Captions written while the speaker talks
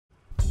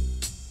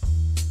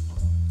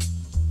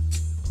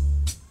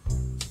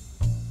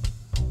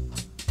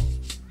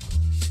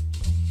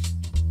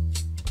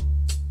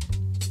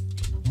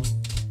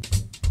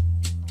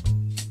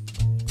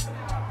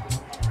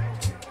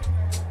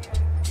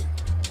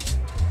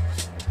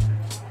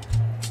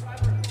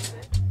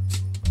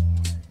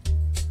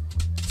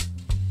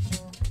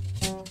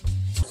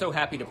so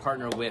happy to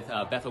partner with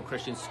Bethel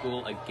Christian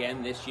School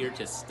again this year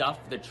to stuff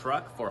the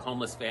truck for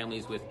homeless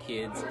families with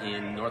kids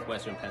in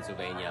northwestern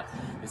Pennsylvania.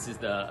 This is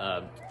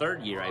the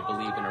third year, I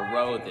believe, in a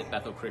row that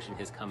Bethel Christian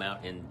has come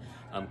out and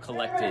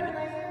collected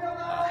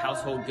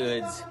household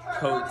goods,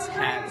 coats,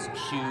 hats,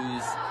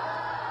 shoes,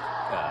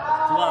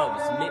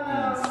 gloves,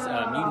 mittens,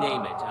 you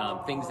name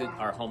it, things that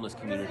our homeless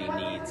community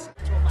needs.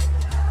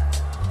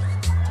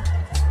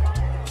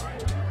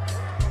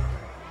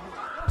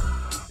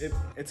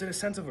 It's a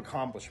sense of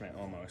accomplishment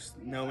almost,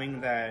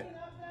 knowing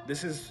that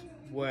this is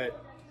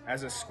what,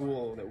 as a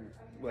school,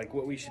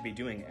 what we should be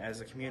doing as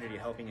a community,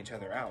 helping each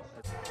other out.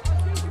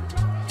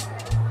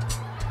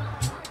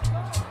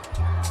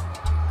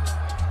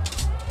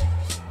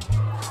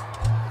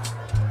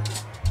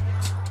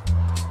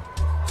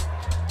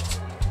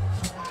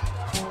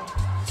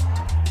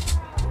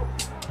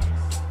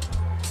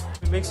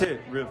 It makes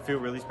it feel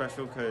really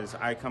special because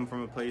I come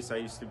from a place I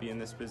used to be in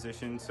this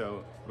position,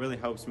 so it really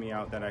helps me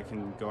out that I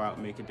can go out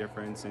and make a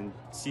difference and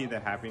see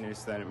the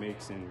happiness that it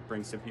makes and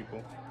brings to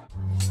people.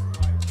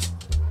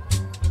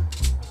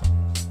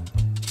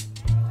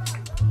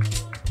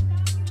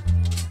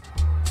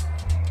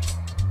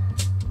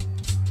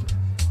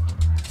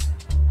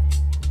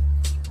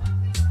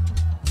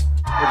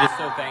 We're just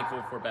so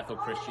thankful for Bethel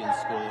Christian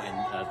School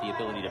and the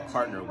ability to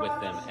partner with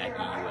them at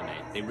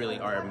YourErie. They really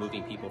are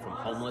moving people from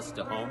homeless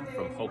to home,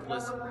 from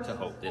hopeless to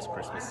hope this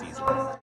Christmas season.